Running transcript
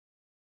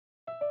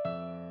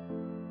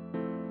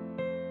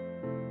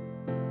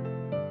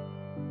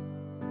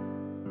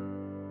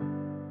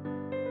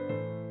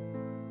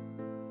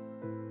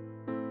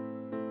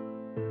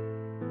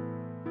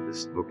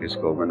This book is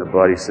called When the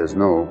Body Says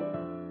No.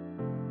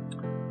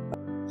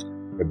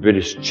 A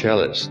British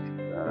cellist,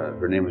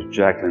 her name was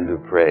Jaclyn.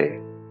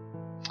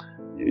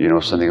 You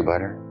know something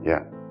about her?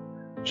 Yeah.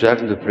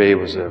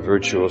 Jaclyn was a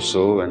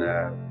virtuoso and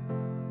a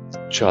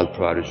child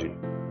prodigy.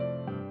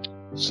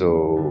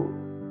 So,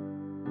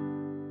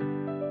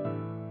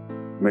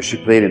 when she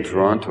played in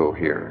Toronto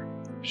here,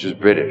 she's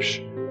British,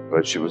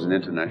 but she was an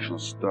international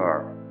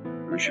star.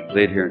 When she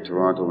played here in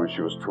Toronto when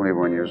she was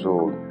 21 years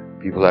old,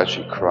 people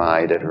actually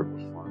cried at her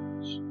performance.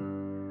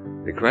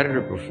 They cried at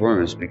her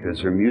performance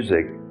because her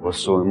music was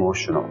so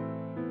emotional.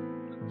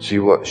 She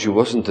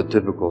wasn't a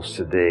typical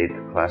sedate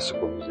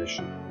classical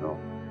musician, no.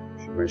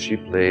 When she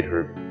played,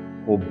 her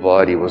whole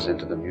body was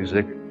into the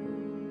music.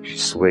 She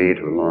swayed,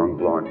 her long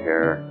blonde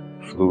hair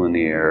flew in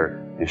the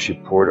air, and she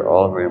poured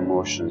all her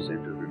emotions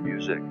into her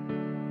music.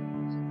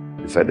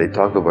 In fact, they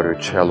talked about her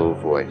cello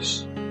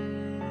voice,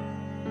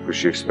 because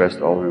she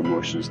expressed all her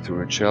emotions through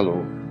her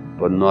cello,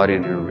 but not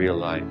in her real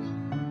life.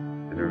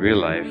 In her real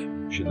life,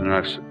 she did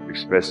not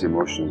express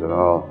emotions at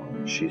all.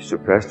 She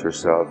suppressed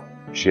herself.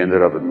 She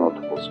ended up with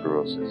multiple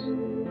sclerosis.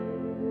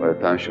 By the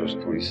time she was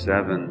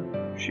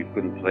 27, she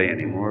couldn't play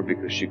anymore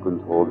because she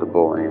couldn't hold the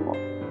bow anymore.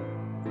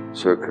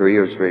 So her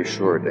career was very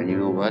short, and you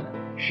know what?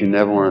 She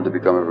never wanted to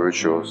become a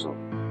virtuoso.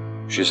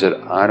 She said,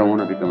 I don't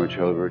want to become a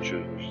cello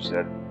virtuoso, she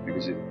said,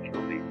 because it would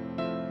kill me.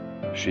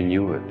 She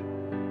knew it.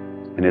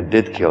 And it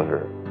did kill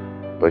her.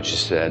 But she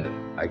said,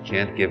 I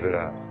can't give it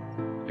up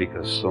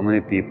because so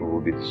many people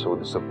will be so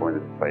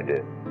disappointed if I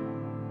did.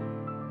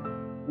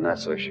 And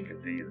that's why she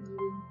continued.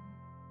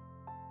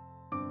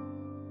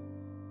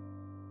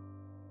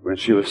 When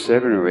she was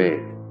 7 or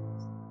 8,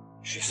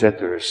 she said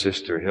to her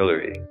sister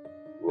Hillary,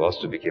 who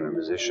also became a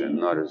musician,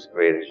 not as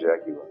great as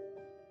Jackie was.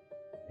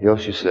 Hill,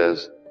 she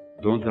says,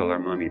 don't tell our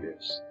mommy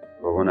this,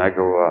 but when I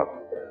grow up,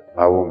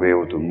 I won't be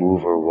able to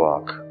move or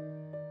walk.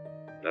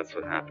 That's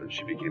what happened.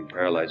 She became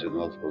paralyzed with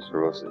multiple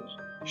sclerosis.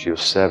 She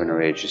was 7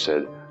 or 8. She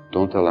said,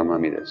 don't tell our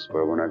mommy this,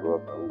 but when I grow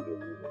up, I won't be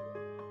able to move.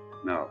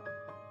 Now,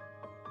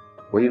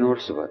 what do you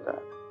notice about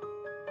that?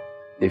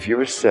 If you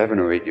were 7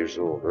 or 8 years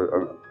old,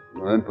 or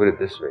let me put it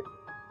this way.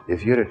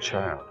 If you had a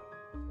child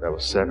that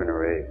was 7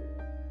 or 8,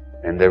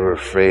 and they were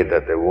afraid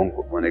that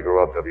when they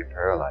grow up, they'll be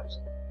paralyzed,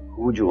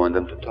 who would you want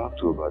them to talk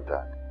to about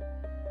that?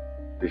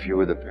 If you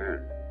were the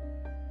parent,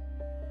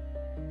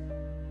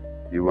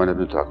 you wanted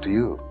them to talk to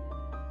you.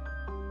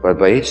 But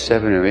by age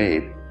 7 or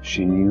 8,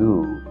 she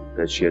knew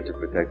that she had to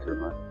protect her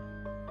mother.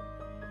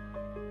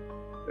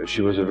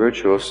 She was a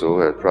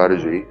virtuoso, a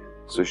prodigy,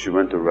 so she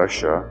went to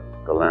Russia,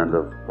 the land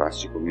of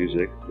classical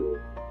music, to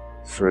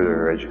further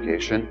her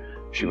education.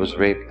 She was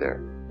raped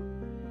there.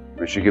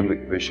 When she came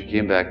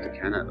back to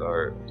Canada,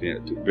 or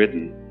to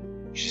Britain,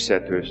 she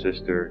said to her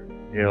sister,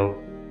 Hill,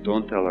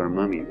 don't tell our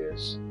mommy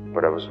this,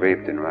 but I was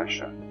raped in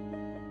Russia.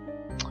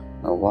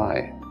 Now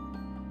why?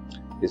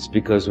 It's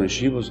because when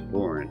she was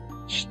born,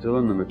 still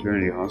in the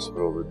maternity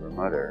hospital with her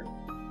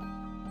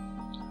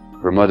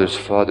mother's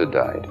father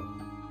died.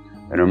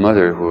 And her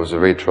mother, who was a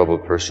very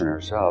troubled person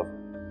herself,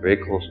 very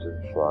close to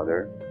her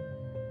father,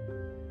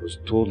 was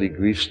totally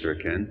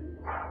grief-stricken.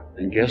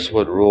 And guess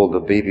what role the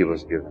baby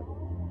was given?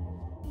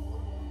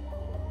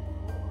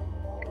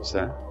 What's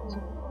that?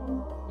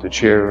 To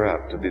cheer her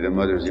up, to be the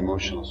mother's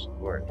emotional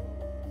support.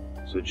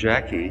 So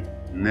Jackie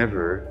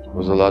never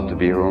was allowed to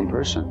be her own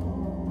person.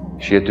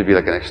 She had to be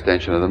like an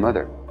extension of the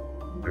mother.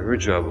 Her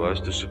job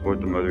was to support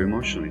the mother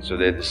emotionally. So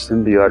they had this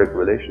symbiotic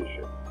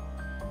relationship.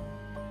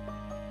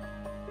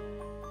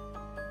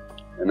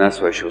 And that's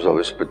why she was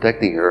always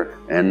protecting her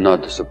and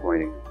not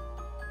disappointing her.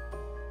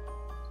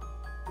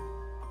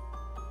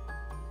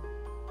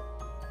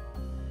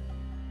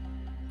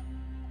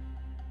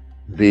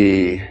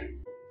 The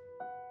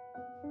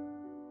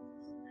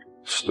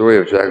story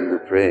of Jaclyn,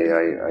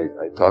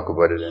 I talk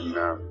about it in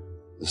the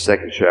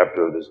second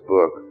chapter of this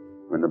book,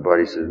 When the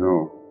Body Says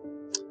No.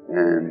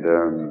 And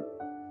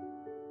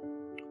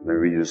let me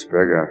read you this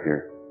paragraph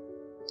here.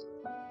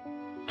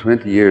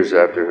 20 years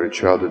after her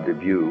childhood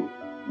debut,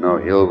 now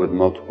ill with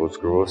multiple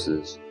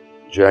sclerosis,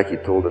 Jackie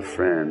told a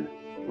friend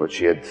what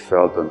she had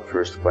felt on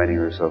first finding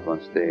herself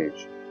on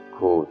stage.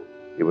 Quote,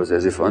 it was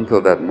as if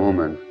until that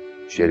moment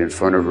she had in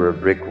front of her a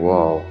brick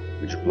wall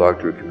which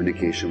blocked her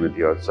communication with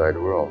the outside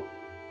world.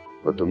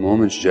 But the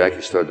moment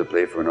Jackie started to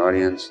play for an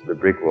audience, the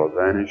brick wall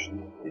vanished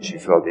and she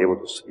felt able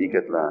to speak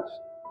at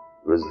last.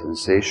 It was a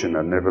sensation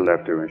that never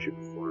left her when she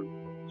performed.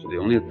 So the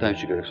only time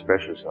she could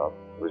express herself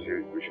was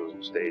when she was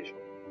on stage.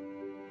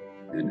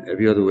 In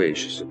every other way,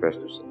 she suppressed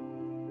herself.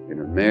 In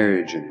her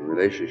marriage, in her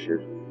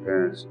relationships with her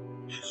parents,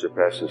 she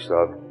suppressed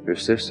herself. Her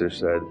sister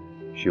said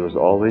she was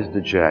always the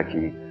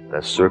Jackie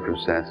that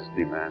circumstances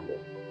demanded.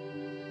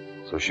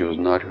 So she was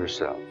not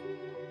herself.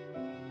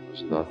 It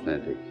was not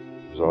authentic.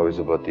 It was always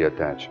about the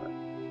attachment.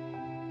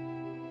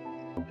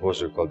 A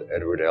composer called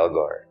Edward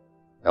Elgar.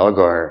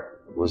 Elgar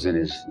was in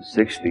his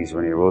 60s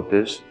when he wrote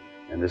this,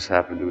 and this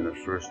happened during the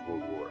First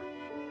World War.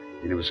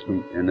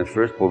 And the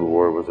First World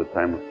War was a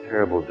time of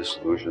terrible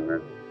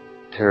disillusionment,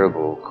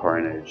 terrible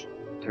carnage,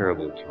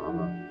 terrible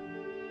trauma.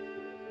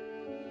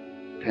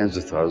 tens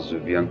of thousands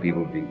of young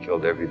people being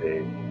killed every day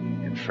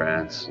in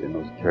France in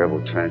those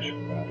terrible trench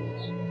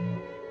battles.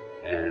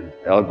 And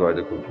Elgar,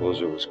 the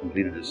composer, was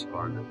completely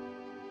despondent.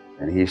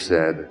 And he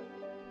said,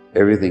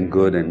 "Everything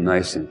good and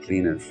nice and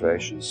clean and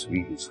fresh and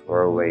sweet is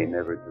far away,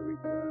 never to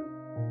return."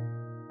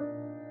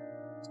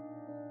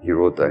 He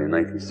wrote that in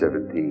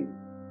 1917,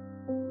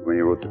 when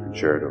he wrote the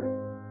concerto.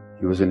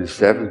 He was in his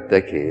 7th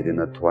decade, in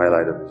the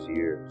twilight of his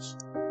years.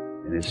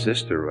 And his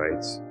sister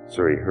writes,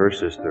 her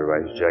sister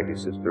writes,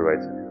 Jaclyn's sister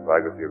writes in the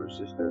biography of her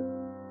sister,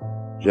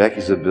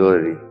 Jackie's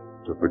ability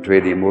to portray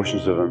the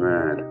emotions of a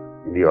man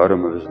in the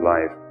autumn of his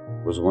life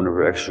was one of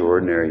her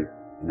extraordinary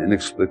and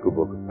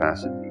inexplicable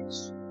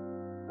capacities.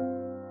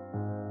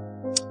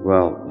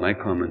 Well, my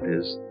comment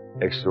is,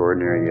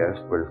 extraordinary, yes,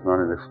 but it's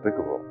not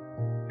inexplicable.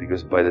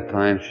 Because by the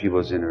time she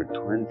was in her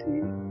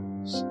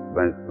 20s,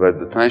 by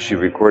the time she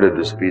recorded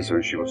this piece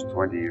when she was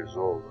 20 years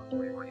old, or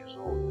 21 years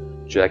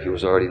old, Jackie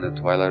was already in the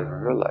twilight of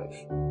her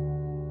life.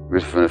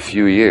 Within a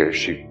few years,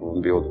 she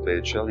wouldn't be able to play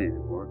the cello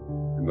anymore.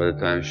 And by the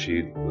time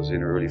she was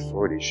in her early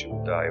 40s, she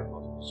would die of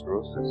multiple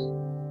sclerosis.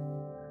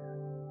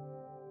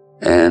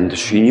 And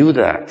she knew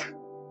that.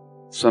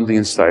 Something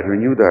inside her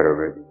knew that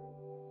already.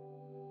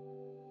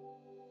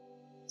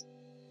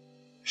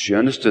 She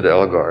understood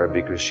Elgar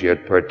because she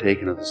had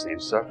partaken of the same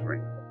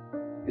suffering.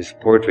 His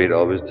portrait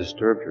always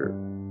disturbed her.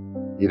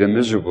 He had a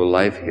miserable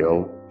life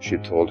hill, she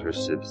told her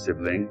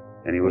sibling,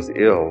 and he was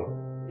ill,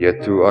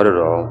 yet throughout it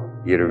all,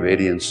 he had a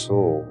radiant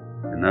soul,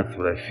 and that's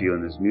what I feel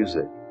in his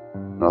music.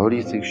 Now, who do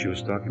you think she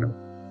was talking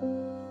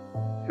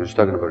about? She was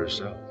talking about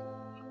herself,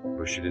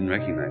 but she didn't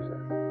recognize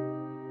that.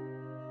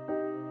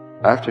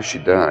 After she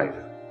died,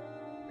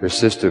 her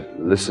sister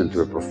listened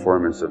to a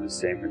performance of the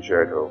same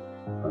concerto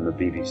on the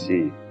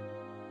BBC.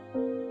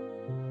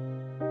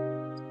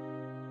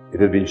 It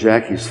had been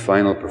Jackie's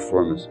final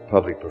performance,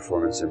 public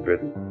performance in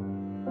Britain.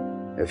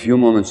 A few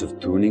moments of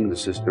tuning, the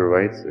sister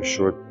writes, a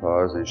short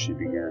pause, and she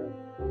began.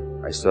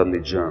 I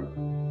suddenly jumped.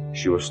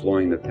 She was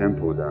slowing the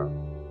tempo down.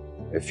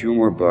 A few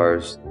more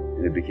bars,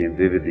 and it became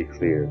vividly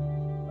clear.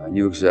 I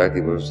knew exactly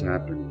what was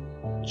happening.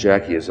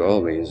 Jackie, as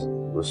always,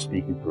 was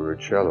speaking for her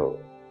cello.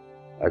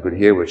 I could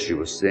hear what she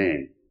was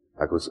saying.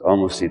 I could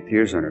almost see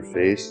tears on her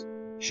face.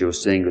 She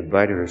was saying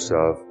goodbye to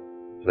herself,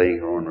 playing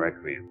her own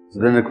requiem. So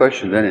then the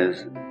question then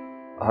is,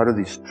 how do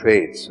these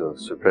traits of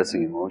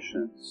suppressing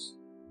emotions,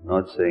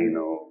 not saying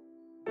no,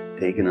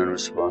 taking on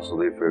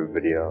responsibility for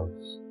everybody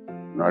else,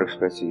 not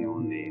expressing your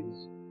own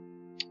needs,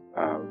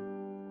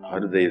 how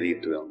do they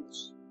lead to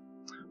illness?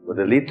 Well,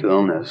 they lead to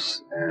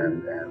illness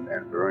and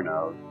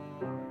burnout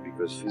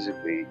because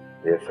physically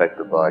they affect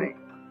the body.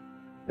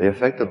 They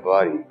affect the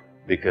body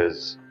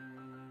because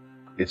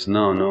it's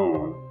now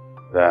known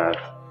that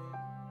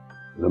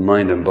the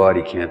mind and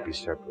body can't be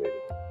separated.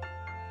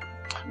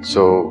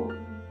 So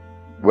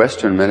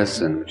Western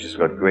medicine, which has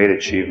got great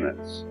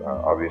achievements,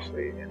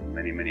 obviously, in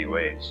many, many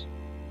ways,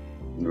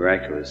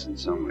 miraculous in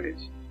some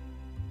ways,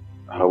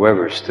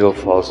 however, still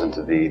falls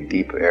into the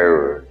deep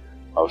error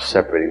of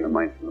separating the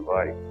mind from the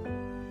body.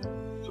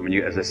 So when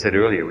you, as I said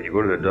earlier, when you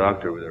go to the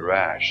doctor with a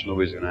rash,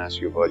 nobody's going to ask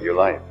you about your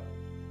life.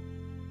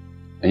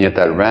 And yet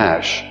that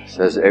rash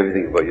says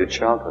everything about your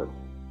childhood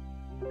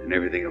and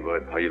everything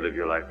about how you live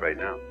your life right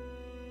now.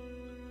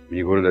 When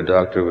you go to the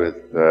doctor with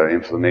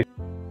inflammation,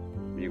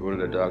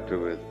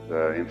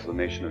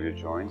 inflammation of your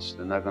joints,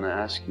 they're not going to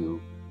ask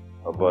you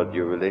about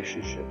your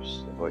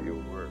relationships, about your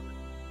work,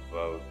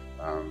 about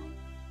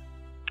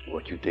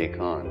what you take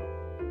on,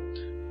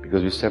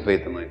 because we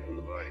separate the mind from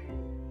the body.